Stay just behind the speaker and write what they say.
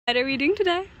What are we doing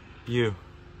today? You.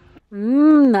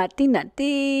 Nutty. What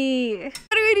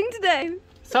are we doing today?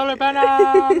 Solar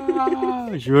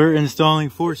panels! We're installing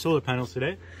 4 solar panels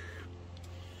today.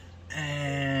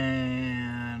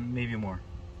 And maybe more.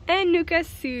 And Nuka's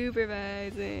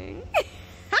supervising.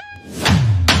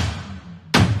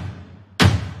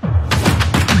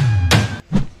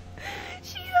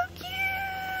 She's so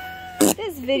cute!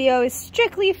 This video is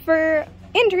strictly for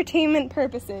entertainment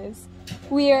purposes.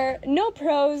 We are no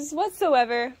pros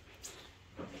whatsoever,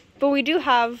 but we do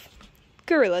have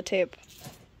Gorilla Tape.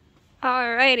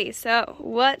 Alrighty, so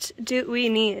what do we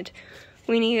need?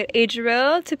 We need a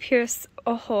drill to pierce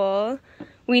a hole.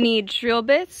 We need drill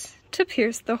bits to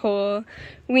pierce the hole.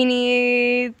 We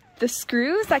need the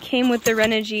screws that came with the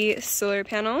Renogy solar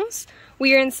panels.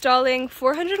 We are installing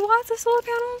 400 watts of solar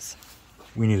panels.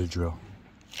 We need a drill.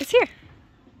 It's here.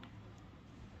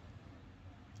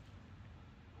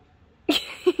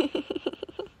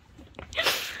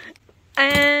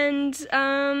 And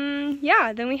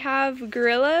yeah, then we have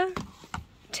Gorilla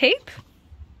Tape.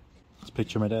 Let's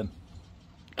picture my dad.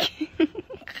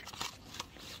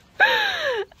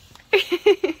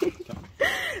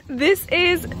 This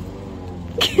is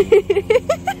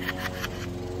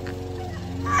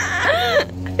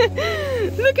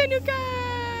look at Nuka!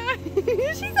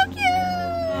 She's so cute!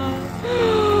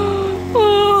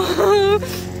 Oh,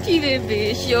 tu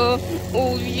bello.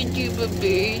 Oh, you bello.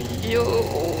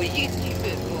 Oh, you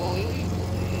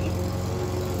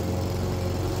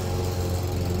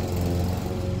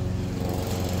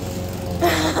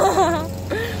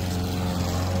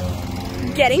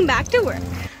Getting back to work.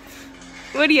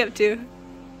 What are you up to?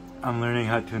 I'm learning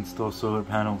how to install solar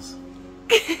panels.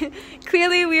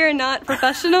 Clearly we are not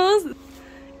professionals.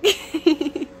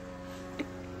 Did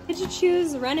you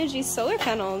choose Renogy solar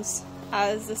panels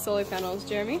as the solar panels,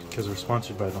 Jeremy? Because we're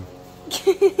sponsored by them.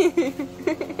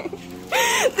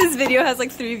 This video has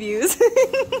like 3 views.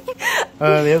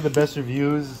 They have the best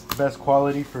reviews, the best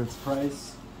quality for its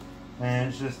price, and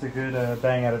it's just a good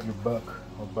bang out of your buck,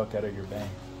 or buck out of your bang.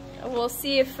 We'll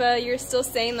see if you're still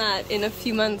saying that in a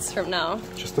few months from now.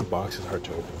 Just the box is hard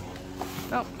to open.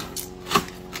 Oh.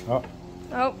 Oh.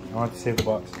 Oh. I want to save the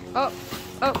box. Oh.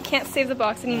 Oh, can't save the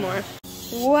box anymore.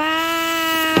 Wow.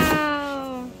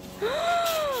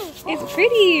 It's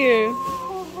pretty.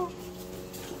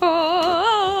 Oh.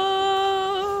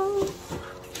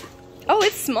 Oh,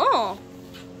 it's small.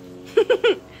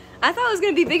 I thought it was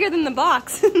going to be bigger than the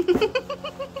box.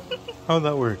 How'd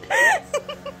that work?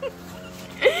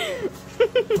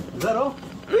 Is that all?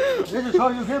 This is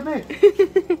all you give me?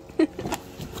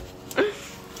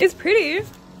 It's pretty.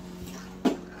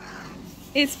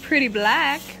 It's pretty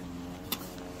black.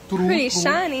 Pretty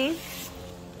shiny.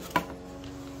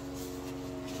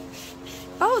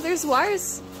 Oh, there's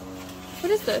wires.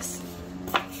 What is this?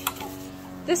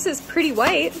 This is pretty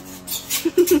white.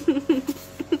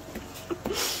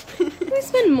 We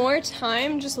spend more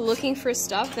time just looking for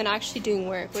stuff than actually doing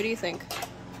work. What do you think?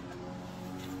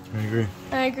 I agree.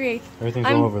 I agree. Everything's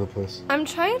all over the place. I'm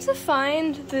trying to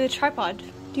find the tripod.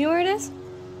 Do you know where it is?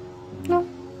 No?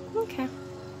 Okay.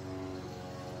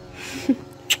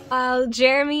 While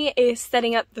Jeremy is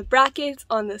setting up the brackets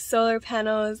on the solar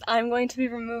panels, I'm going to be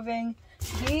removing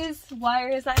these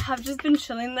wires that have just been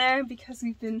chilling there because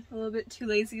we've been a little bit too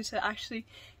lazy to actually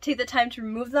take the time to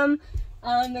remove them.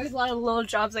 There's a lot of little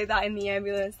jobs like that in the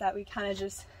ambulance that we kind of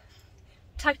just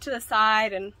tuck to the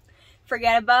side and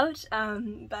forget about,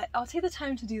 but I'll take the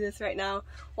time to do this right now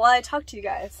while I talk to you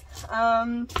guys.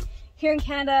 Here in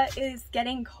Canada it is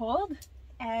getting cold,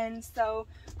 and so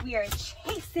we are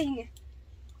chasing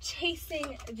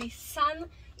the sun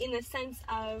in the sense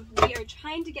of we are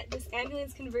trying to get this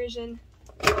ambulance conversion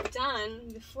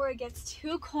done before it gets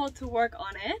too cold to work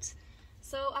on it.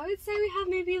 So I would say we have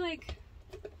maybe like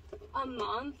a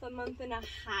month and a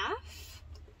half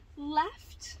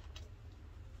left.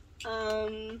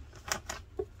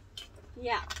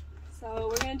 Yeah, so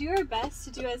we're gonna do our best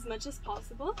to do as much as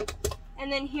possible.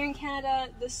 And then here in Canada,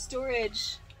 the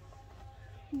storage,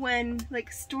 when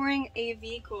like storing a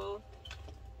vehicle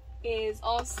is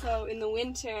also in the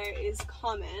winter is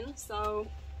common, so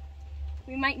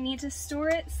we might need to store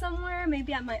it somewhere,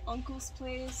 maybe at my uncle's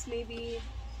place, maybe,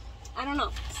 I don't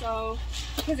know, so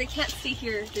because it can't stay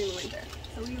here during the winter,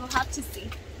 so we will have to see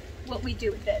what we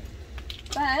do with it.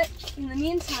 But in the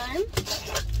meantime,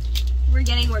 we're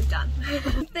getting work done.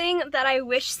 Something that I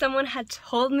wish someone had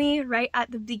told me right at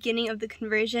the beginning of the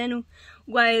conversion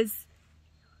was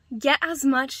get as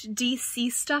much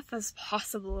DC stuff as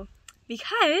possible,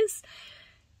 because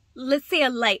let's say a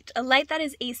light that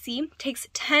is AC takes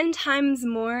 10 times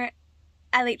more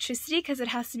electricity because it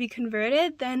has to be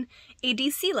converted than a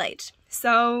DC light.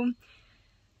 So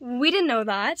we didn't know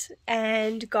that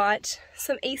and got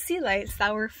some AC lights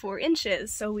that were 4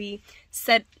 inches. So we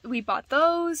bought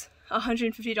those,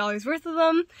 $150 worth of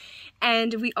them,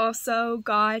 and we also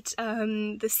got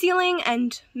the ceiling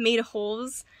and made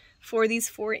holes for these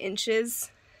 4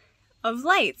 inches of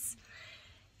lights.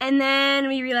 And then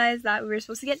we realized that we were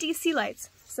supposed to get DC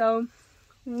lights. So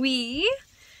we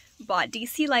bought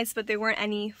DC lights, but there weren't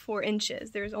any 4 inches.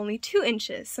 There was only 2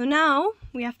 inches. So now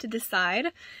we have to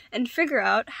decide and figure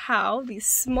out how these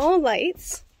small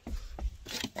lights,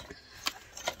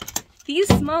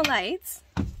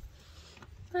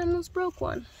 I almost broke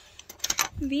one.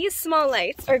 These small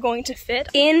lights are going to fit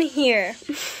in here.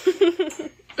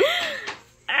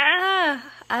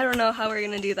 I don't know how we're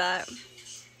gonna do that.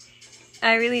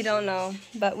 I really don't know,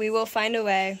 but we will find a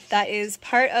way. That is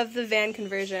part of the van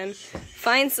conversion.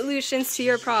 Find solutions to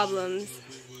your problems.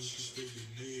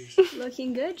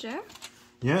 Looking good, Jer?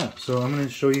 Yeah, so I'm going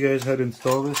to show you guys how to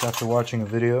install this after watching a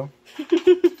video.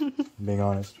 Being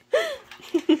honest.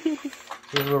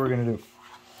 Here's what we're going to do.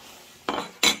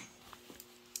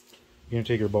 You're going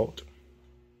to take your bolt.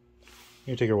 You're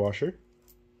going to take your washer.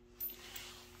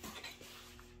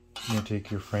 You're going to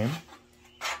take your frame.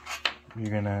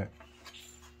 You're going to...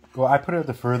 Well, I put it at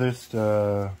the furthest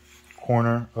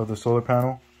corner of the solar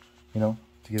panel, you know,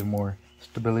 to give more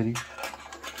stability.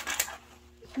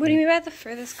 What do you mean by the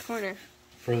furthest corner?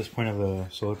 Furthest point of the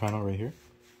solar panel right here.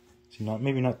 So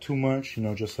maybe not too much, you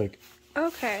know, just like...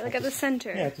 Okay, like at the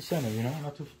center. Yeah, at the center, you know,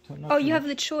 not too oh, you have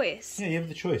the choice. Yeah, you have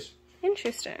the choice.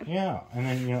 Interesting. Yeah, and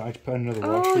then, you know, I put another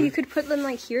washer. Oh, you could put them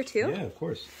like here too? Yeah, of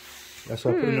course. Yeah,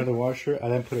 so I put another washer. I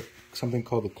then put something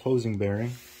called the closing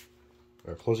bearing.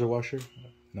 Or closer washer.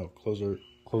 No,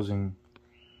 closing,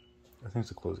 I think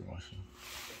it's a closing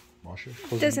washer.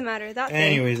 Closing. Doesn't matter, that thing.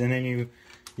 Anyways, and then you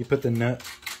put the nut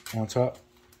on top,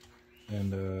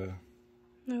 and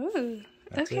ooh,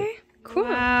 okay, cool.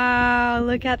 Wow,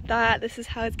 look at that. This is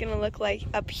how it's gonna look like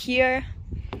up here.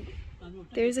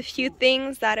 There's a few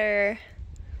things that are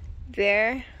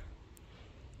there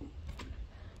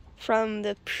from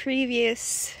the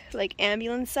previous, like,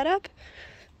 ambulance setup.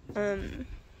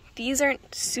 These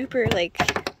aren't super, like,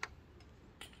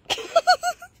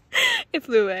 it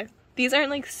flew away. These aren't,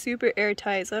 like, super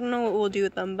airtight, so I don't know what we'll do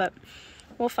with them, but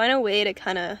we'll find a way to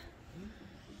kind of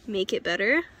make it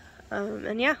better.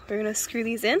 And yeah, we're gonna screw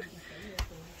these in.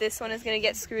 This one is gonna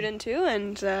get screwed in too,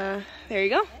 and there you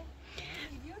go.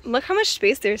 Look how much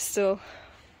space there's still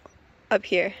up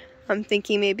here. I'm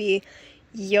thinking maybe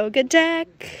yoga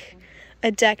deck,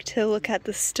 a deck to look at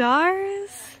the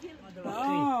stars.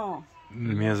 Oh.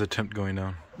 Mia's attempt going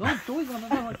down. On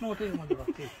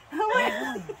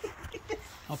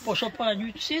passe pas la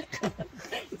nuit ici.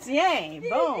 Tiens,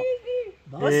 bon.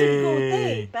 Va sur le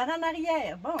côté, par en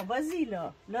arrière. Bon, vas-y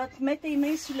là. Là, tu mets tes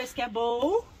mains sur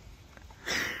l'escabeau.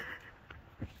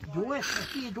 Douette,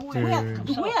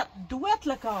 douette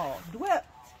le corps, douette.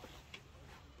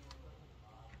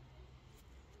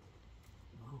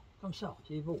 Comme ça,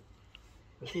 c'est beau.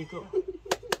 C'est cool.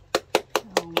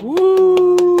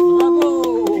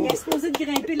 Bravo! Tu es supposé de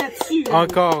grimper là-dessus.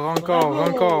 Encore.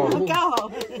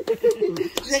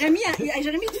 Jérémy,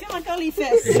 tu fais encore les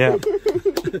fesses. Yeah.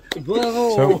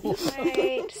 Bravo!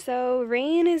 Right, so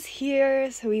rain is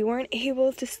here, so we weren't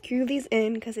able to screw these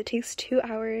in because it takes 2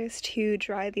 hours to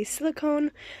dry the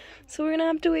silicone. So we're gonna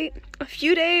have to wait a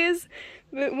few days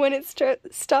when it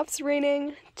stops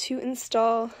raining to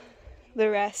install the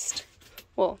rest.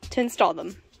 Well, to install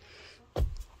them.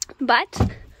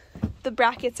 But the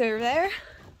brackets are there,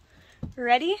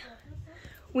 ready.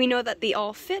 We know that they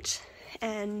all fit,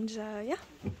 and yeah.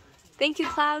 Thank you,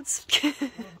 clouds.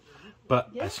 But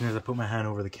as soon as I put my hand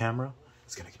over the camera,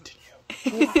 it's gonna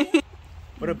continue.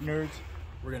 What up, nerds?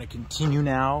 We're gonna continue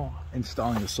now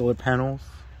installing the solar panels.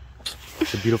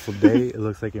 It's a beautiful day. It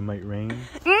looks like it might rain.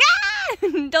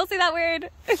 Don't say that word.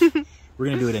 We're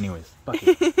gonna do it anyways. Fuck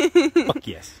it. Fuck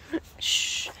yes.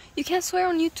 Shh. You can't swear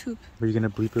on YouTube. Are you gonna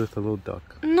bleep it with a little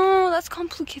duck? No, that's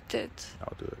complicated.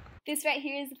 I'll do it. This right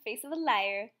here is the face of a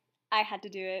liar. I had to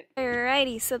do it.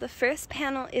 Alrighty, so the first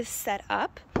panel is set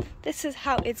up. This is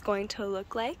how it's going to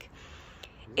look like.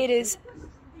 It is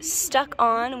stuck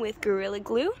on with Gorilla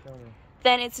Glue.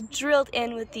 Then it's drilled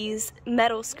in with these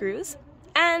metal screws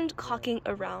and caulking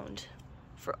around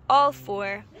for all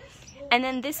 4. And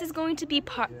then this is going to be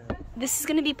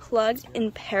plugged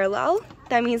in parallel.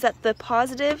 That means that the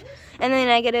positive and the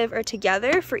negative are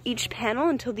together for each panel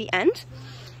until the end.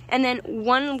 And then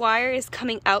one wire is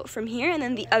coming out from here, and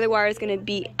then the other wire is going to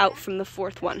be out from the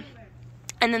 4th one.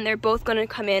 And then they're both going to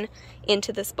come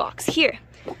into this box here.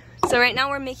 So right now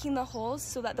we're making the holes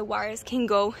so that the wires can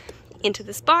go into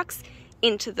this box,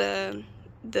 into the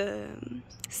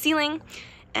ceiling,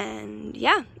 and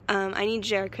yeah, I need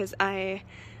Jer because I'm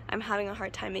having a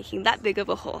hard time making that big of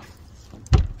a hole.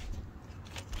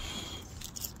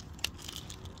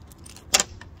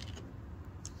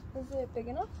 Is it big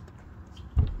enough?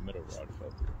 Middle rod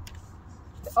fell through.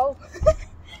 Oh,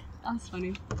 that's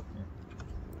funny.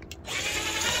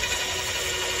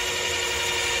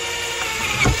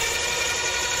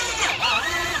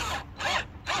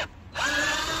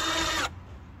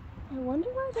 I wonder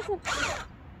why it doesn't.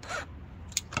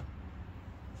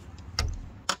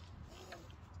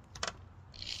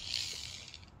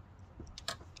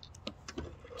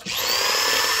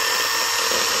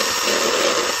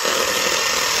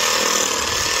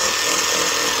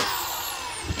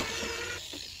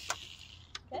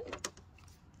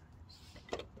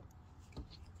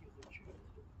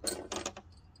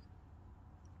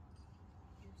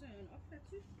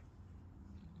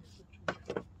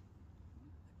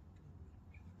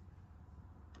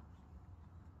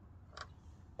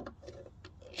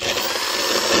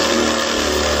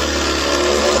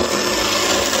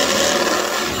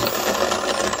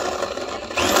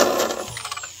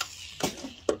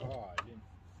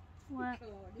 What?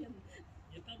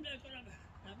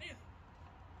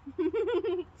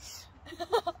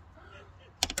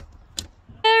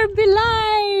 There be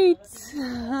lights!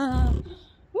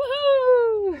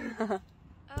 Woohoo!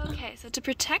 Okay, so to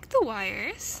protect the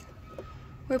wires,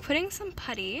 we're putting some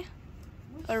putty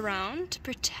around to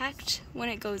protect when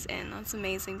it goes in. That's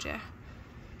amazing, Jer.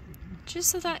 Just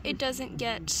so that it doesn't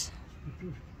get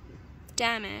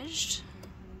damaged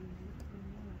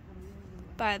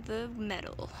by the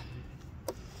metal.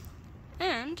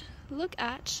 And look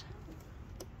at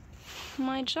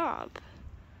my job.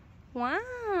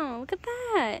 Wow, look at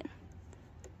that.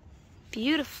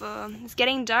 Beautiful. It's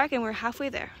getting dark and we're halfway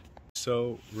there.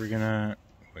 So we're gonna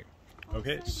wait.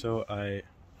 Okay, so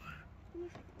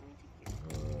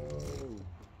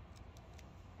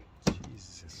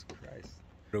Jesus Christ.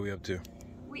 What are we up to?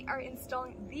 We are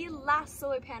installing the last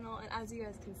solar panel, and as you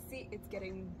guys can see, it's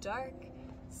getting dark.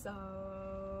 So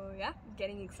yeah,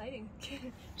 getting exciting.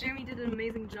 Jeremy did an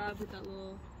amazing job with that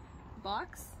little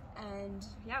box, and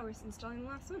yeah, we're installing the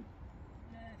last one.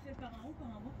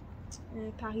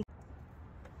 Paris.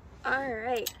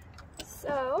 Alright,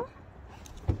 so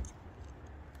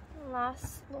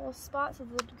last little spot, so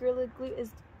the Gorilla Glue is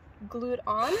glued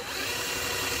on.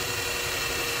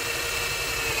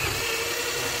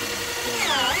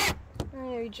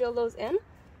 And you drill those in.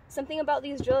 Something about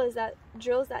these drills that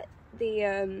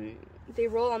they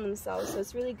roll on themselves, so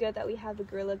it's really good that we have the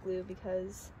Gorilla Glue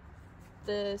because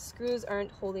the screws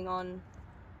aren't holding on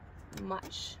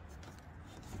much.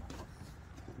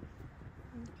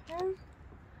 Okay.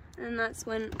 And that's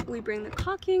when we bring the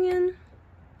caulking in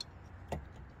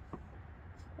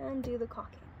and do the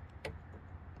caulking.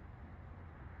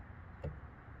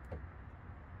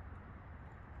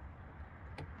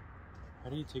 How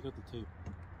do you take out the tape?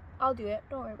 I'll do it,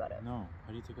 don't worry about it. No,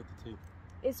 how do you take out the tape?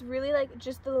 It's really like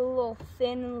just the little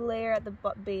thin layer at the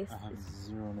base. I have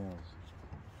 0 nails.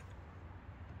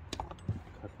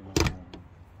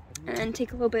 And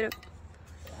take a little bit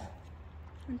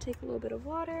of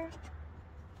water.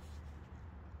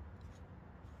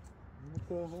 What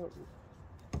the hell?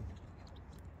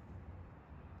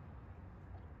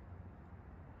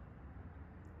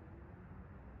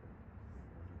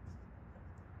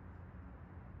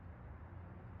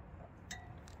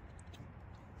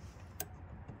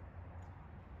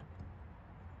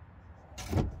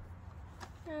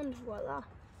 And voila.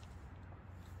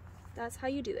 That's how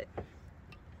you do it.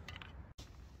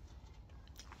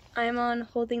 I'm on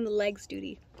holding the legs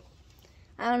duty.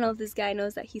 I don't know if this guy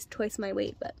knows that he's twice my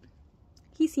weight, but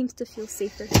he seems to feel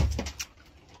safer.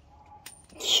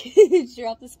 Did you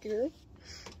drop the screw?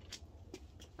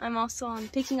 I'm also on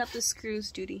picking up the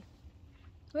screws duty.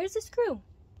 Where's the screw?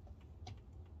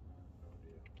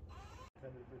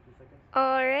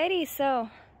 Alrighty, so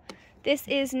this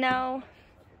is now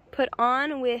put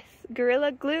on with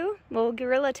Gorilla Glue, well,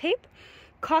 Gorilla Tape,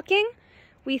 caulking.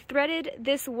 We threaded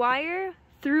this wire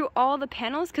through all the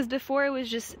panels because before it was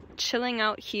just chilling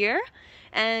out here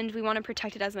and we want to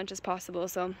protect it as much as possible,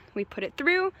 so we put it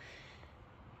through.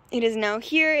 It is now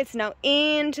here, it's now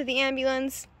into the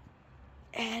ambulance,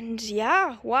 and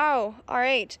yeah, wow. All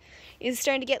right, it's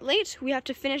starting to get late. We have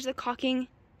to finish the caulking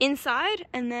inside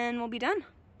and then we'll be done.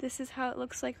 This is how it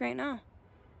looks like right now.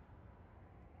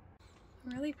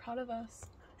 I'm really proud of us.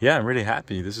 Yeah, I'm really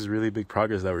happy. This is really big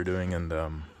progress that we're doing, and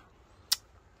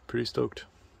pretty stoked.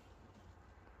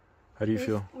 How do you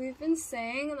feel? We've been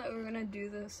saying that we're gonna do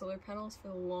the solar panels for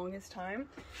the longest time,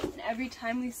 and every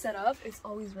time we set up, it's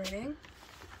always raining.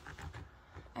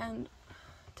 And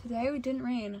today we didn't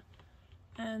rain,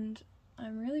 and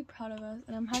I'm really proud of us,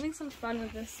 and I'm having some fun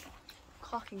with this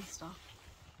caulking stuff.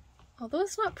 Although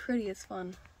it's not pretty, it's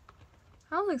fun.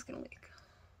 How long's gonna leak?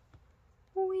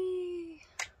 Wee.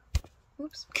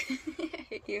 Oops. I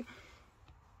hit you.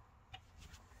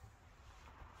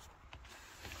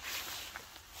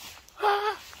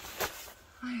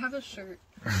 I have a shirt.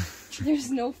 There's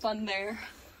no fun there.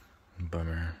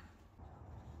 Bummer.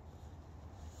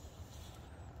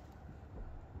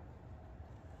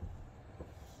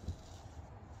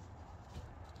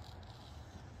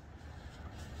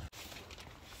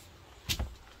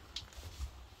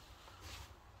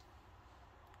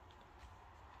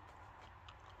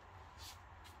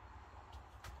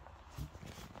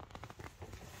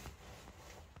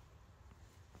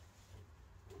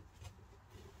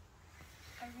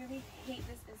 I really hate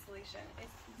this installation.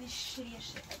 It's the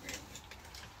shittiest shit ever.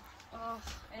 Oh,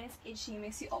 and it's itchy. It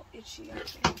makes you all itchy.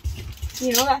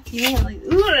 You know that feeling of like,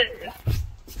 ugh.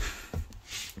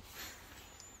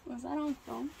 Was that on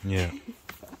film? Yeah.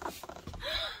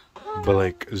 But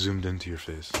like zoomed into your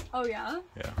face. Oh yeah?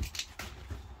 Yeah.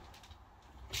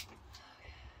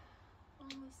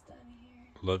 Almost done here.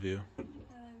 Love you. I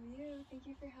love you. Thank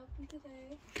you for helping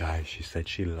today. Guys, she said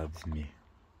she loves me.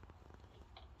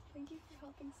 Thank you for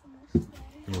helping so much today.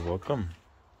 You're welcome.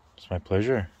 It's my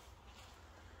pleasure.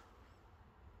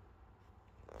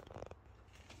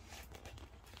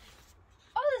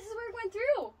 Oh, this is where it went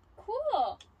through.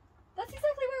 Cool. That's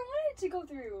exactly where I wanted it to go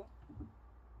through.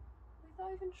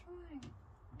 Without even trying.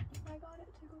 I got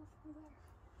it to go through there.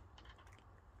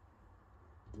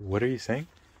 What are you saying?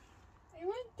 It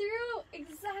went through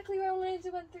exactly where I wanted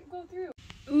to go through.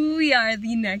 We are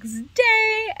the next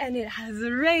day, and it has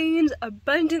rained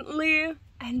abundantly,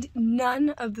 and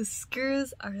none of the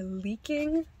screws are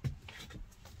leaking.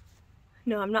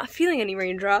 No, I'm not feeling any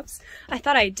raindrops. I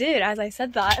thought I did as I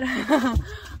said that.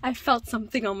 I felt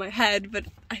something on my head, but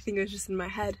I think it was just in my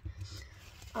head.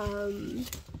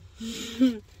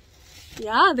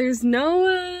 Yeah, there's no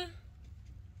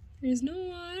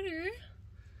water.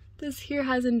 This here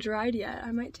hasn't dried yet.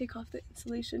 I might take off the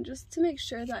insulation just to make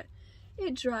sure that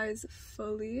it dries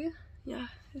fully. Yeah,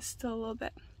 it's still a little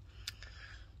bit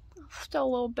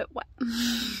wet.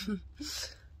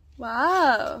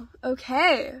 Wow,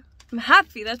 okay. I'm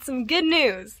happy. That's some good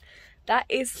news. That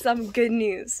is some good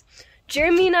news.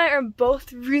 Jeremy and I are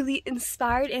both really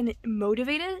inspired and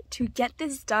motivated to get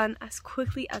this done as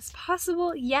quickly as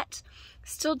possible, yet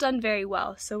still done very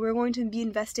well. So we're going to be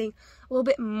investing a little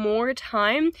bit more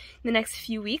time in the next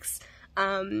few weeks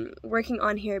working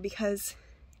on here, because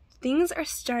things are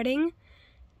starting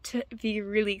to be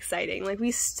really exciting. Like,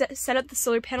 we set up the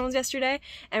solar panels yesterday,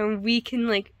 and we can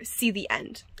like see the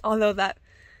end. Although that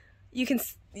you can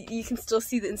still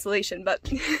see the installation,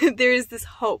 but there is this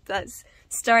hope that's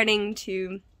starting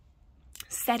to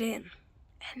set in,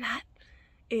 and that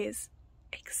is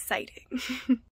exciting.